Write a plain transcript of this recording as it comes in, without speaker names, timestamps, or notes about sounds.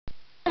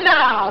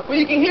now, so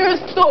you can hear a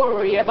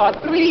story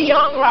about 3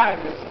 young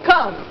riders.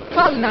 Come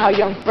now,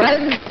 young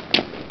friend.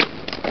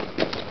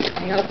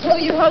 And I'll tell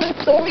you how the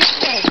story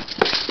goes.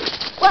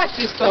 Watch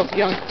yourself,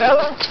 young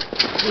fella.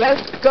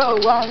 Let's go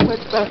on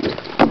with the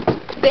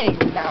thing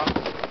now.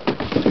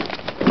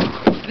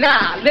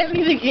 Now, let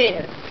me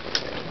begin.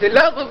 The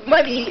love of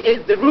money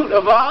is the root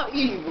of all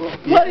evil.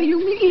 Yeah. What do you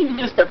mean,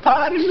 Mr.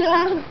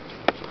 Partner?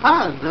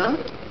 Partner?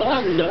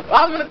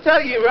 I'm going to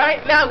tell you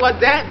right now what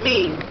that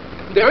means.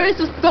 There is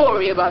a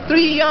story about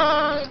 3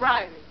 young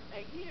riders.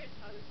 And here's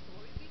how the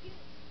story begins.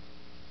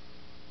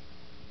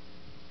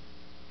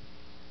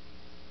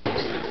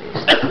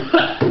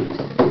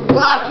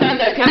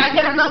 Bartender, can I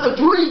get another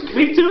drink?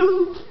 Me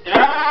too.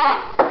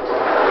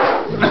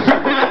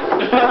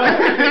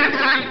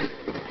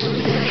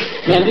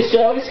 Man, this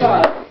show is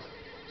hard.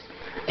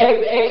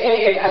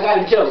 Hey, I got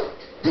a joke.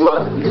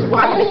 What?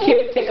 Why did a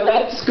kid take a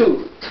letter to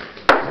school?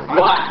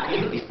 Why?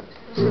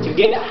 To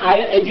get a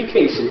higher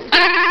education.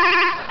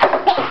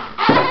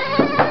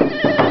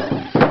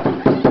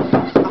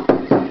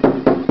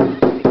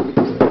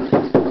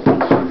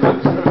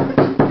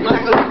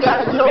 Michael, you got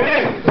a joke?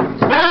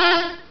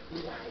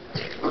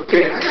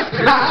 Okay, I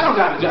don't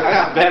got a joke. I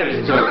got better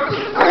than joke.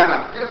 I got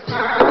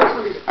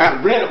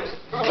a riddle.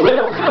 A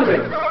riddle, what kind of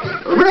riddle?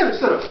 A riddle,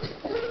 sir.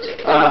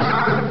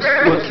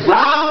 Was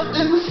round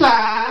in the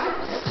side,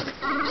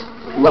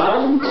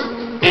 Round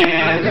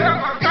and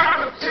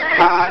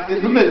high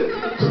in the middle.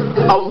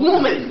 A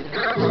woman.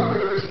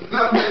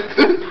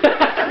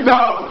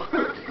 No.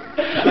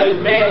 a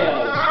man.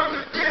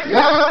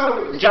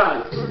 No.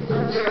 John.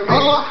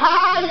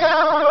 Ohio.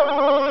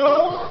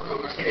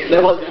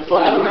 That wasn't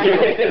fun. Okay.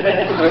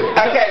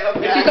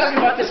 Is he talking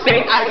about the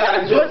state? I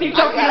got a joke. What's he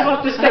talking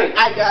about the state?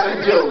 I got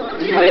a joke.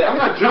 I'm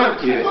not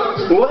drunk yet.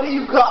 What do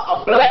you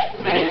call a black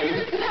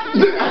man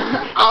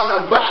on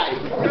a bike?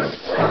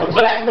 A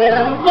black man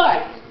on a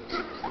bike.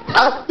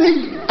 A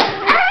thief.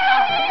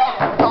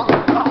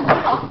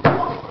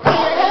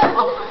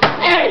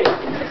 Hey!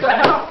 What the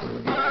hell?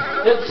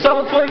 Did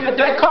someone put in a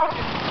dead car?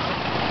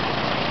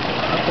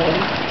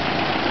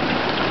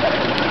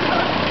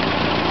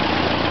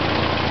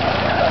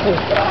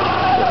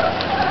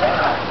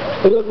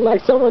 It looked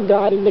like someone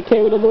died and they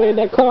carried him away in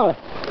that car.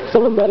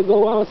 Someone better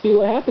go out and see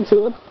what happened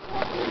to him.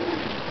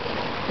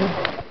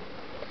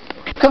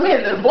 Come here,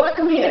 little boy,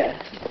 come here.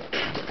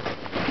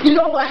 You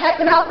know what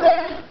happened out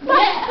there? Yeah.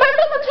 My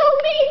mama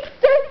told me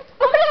that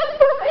a man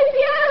from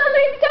Indiana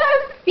named Doug,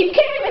 he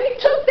came and he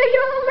took the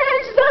young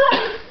man's son.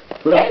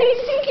 And he's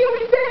seeking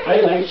revenge. I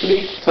like to be.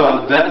 So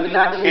Doug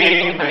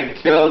came and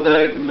killed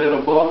the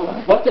little boy.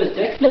 What does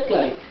that look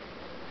like?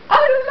 I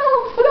don't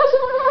know, but that's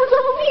what my mama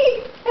told me.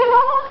 And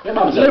Your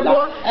mom's a Little boy,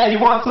 lot. Hey, you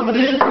want some of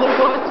this, little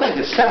boy? Take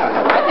a shot.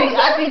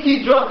 I think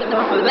he's drunk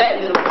enough for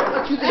that, little boy.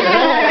 What you think?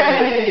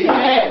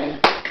 Hey.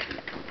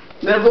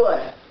 Little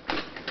boy.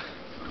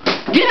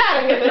 Get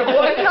out of here, little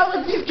boy. You know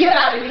what? Just get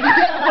out of here.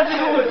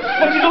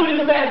 What you doing in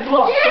the man's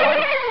block?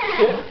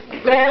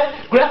 Man,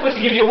 Grandpa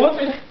should give you a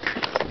whooping.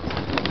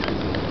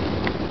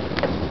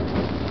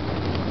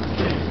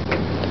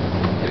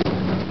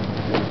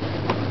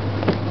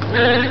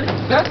 Man,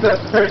 that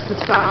person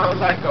sounds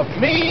like a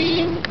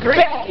mean,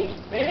 Daddy,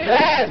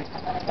 man.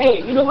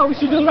 Hey, you know what we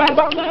should do right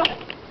about now?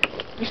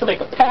 We should make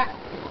a pact.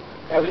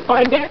 And we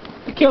find that,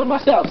 we kill him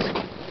ourselves.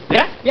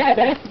 Yeah? Yeah,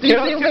 man. Do you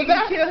think we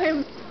can kill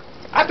him?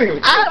 I think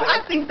we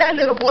I think that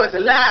little boy's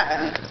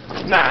alive.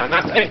 Nah,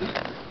 not that.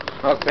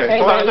 Okay, Hey,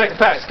 come on, man, make a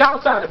pact.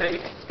 Scout's on it,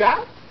 baby.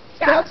 Scout?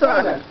 Scout's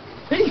on it.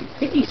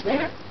 Peace,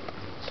 man.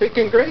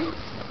 Chicken gravy.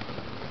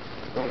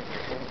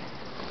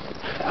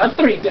 On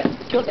 3, then.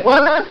 Kill that.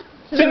 1,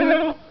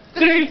 2,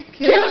 3,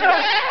 kill him!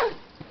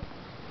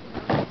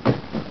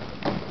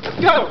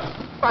 Go!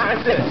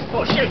 Find this.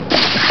 Oh, shit.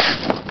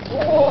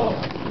 Oh.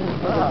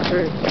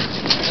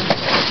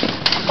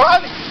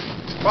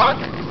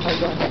 Barney,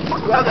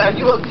 brother, are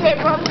you okay,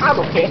 brother? I'm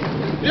okay.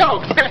 You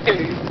okay?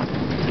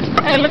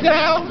 Hey, look at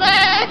that old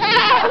man!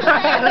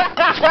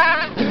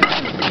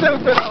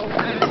 Stupid old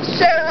man.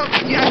 Shut up,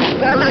 young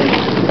fella.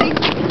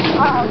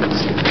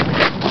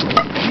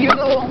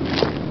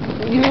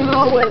 You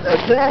know where the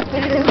death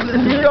is?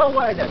 You know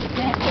where the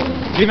death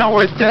is? You know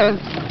what death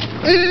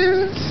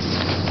is?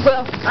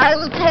 Well, I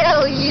will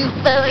tell you,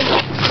 fellas,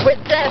 where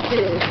death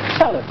is.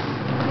 Tell us.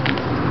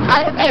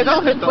 Hey,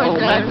 don't hit the old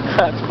man.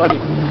 That's funny.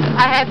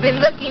 I have been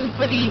looking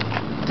for the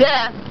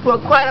death for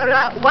quite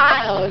a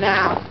while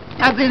now.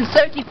 I've been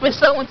searching for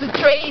someone to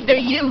trade their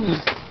youth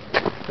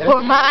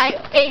for my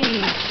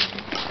age.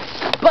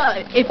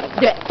 But if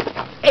the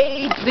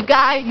age, the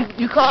guy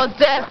you call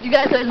death, you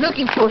guys are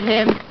looking for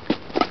him,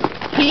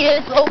 he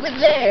is over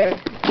there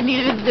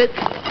near the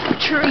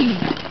tree.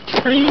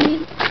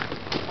 Tree?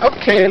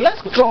 Okay,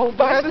 let's go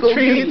by the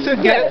tree to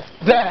get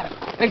that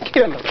and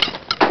kill him.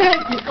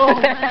 Oh,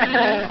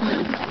 man.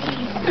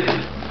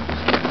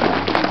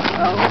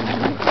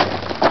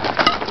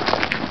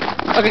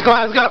 Okay, come on,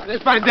 let's go.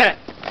 Let's find that.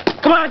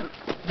 Come on.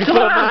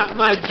 Before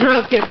my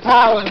drunken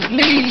powers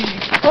leave.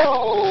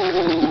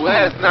 Oh,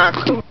 that's not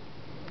cool.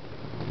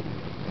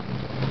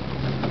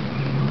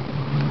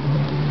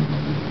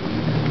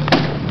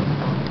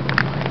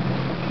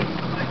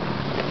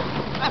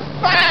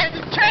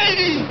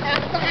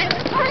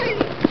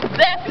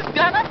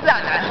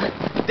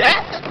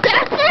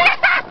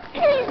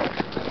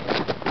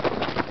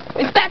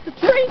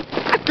 Drink?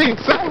 I think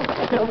so.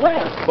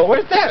 Where? But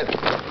where's Dad?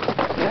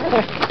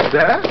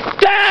 Dad?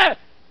 Dad!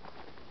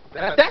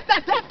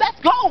 That's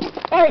gold!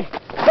 Hey,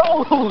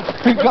 gold! Gold!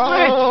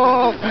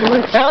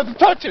 We can't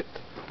touch it!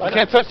 We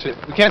can't touch it.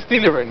 We can't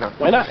steal it right now.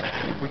 Why not?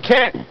 We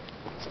can't.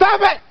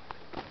 Stop it!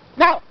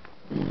 No!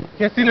 We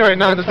can't steal it right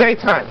now in the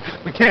daytime.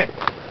 We can't.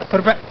 Put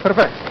it back. Put it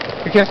back.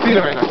 We can't steal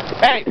it right now.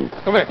 Hey!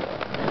 Come here.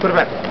 Put it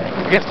back.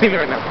 We can't steal it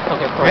right now.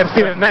 Okay, we gotta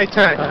steal it at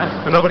nighttime.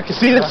 When nobody can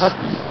see us.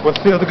 We'll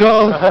steal the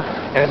gold.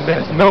 And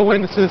there's no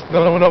witnesses,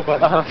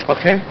 nobody.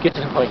 Okay? Get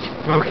to the point.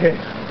 Okay.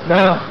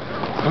 Now,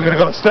 we're gonna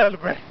go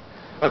celebrate.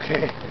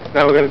 Okay.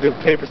 Now we're gonna do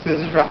paper,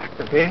 scissors, rock.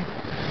 Okay?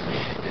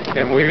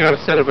 And we're gonna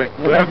celebrate.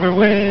 Whoever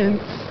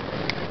wins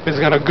is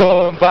gonna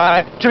go and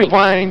buy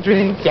wine,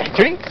 drinks. Yeah,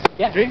 drinks?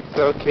 Yeah. Drinks?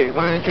 Okay,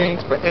 wine,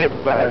 drinks for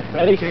everybody.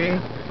 Ready? Okay.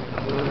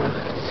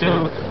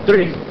 2,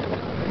 3.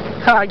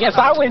 I guess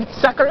I win,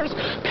 suckers.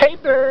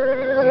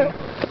 Paper.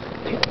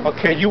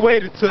 Okay, you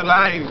waited till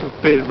I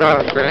fit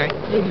rock, right?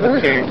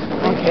 Okay.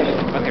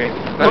 Okay.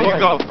 Now you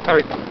go.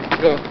 Hurry.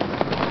 Go.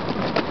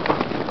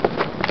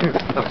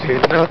 Okay,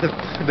 now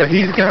that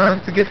he's gone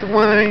to get the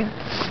wine,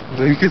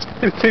 Lucas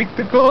can take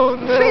the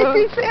gold now.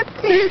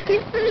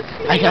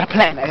 50-50. I got a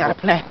plan.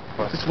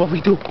 This is what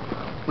we do.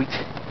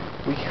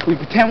 We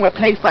pretend we're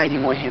play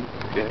fighting with him.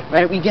 Yeah.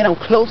 Right? We get him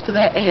close to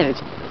that edge.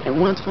 And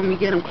once when we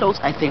get him close,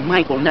 I say,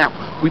 Michael, now.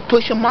 We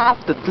push him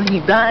off, he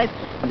dies,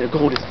 and the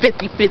gold is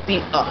 50-50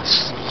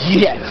 us.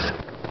 Yes.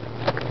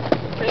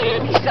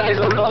 Man, these guys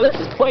don't know this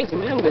is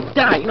poison, man. I'm gonna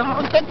die, you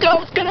know? The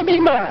gold's gonna be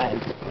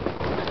mine.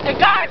 Hey,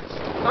 guys!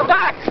 I'm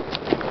back!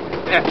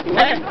 Yeah.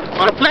 Hey,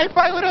 wanna play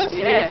fight with us?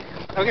 Yeah.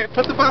 Okay,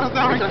 put the bottles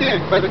down right there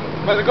by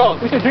the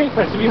gold. We should drink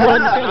first if you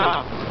want to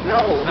finish.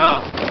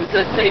 No. It's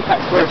a safe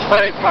fight. We're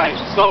play fight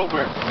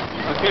sober.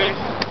 Okay?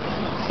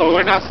 So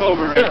we're not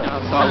sober right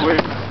now, so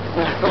we're...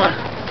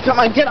 Come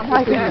on, get him,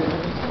 Michael.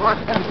 Come on.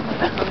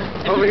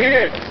 Over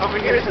here,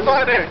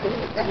 somebody.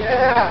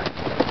 Yeah.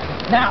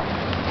 Now.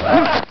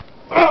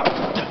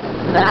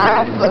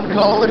 Now the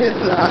gold is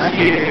on.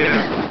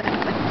 Yeah.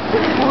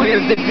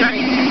 Here's the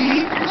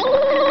drink.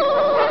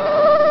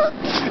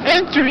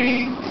 And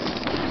drinks.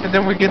 And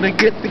then we're gonna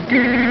get the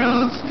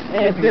girls.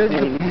 And then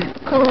the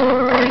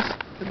cars.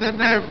 And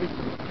then everything.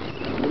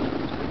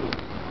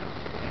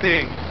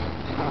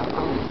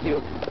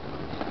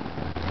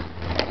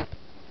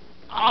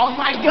 Oh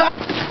my God!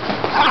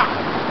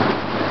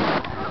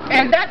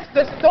 And that's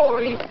the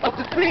story of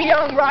the 3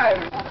 young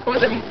riders. For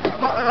the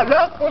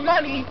love for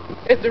money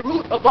is the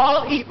root of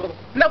all evil.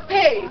 Now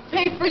pay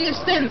for your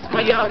sins,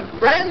 my young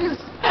friends.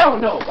 Hell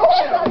no.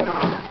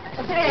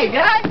 Hey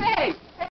guys, hey!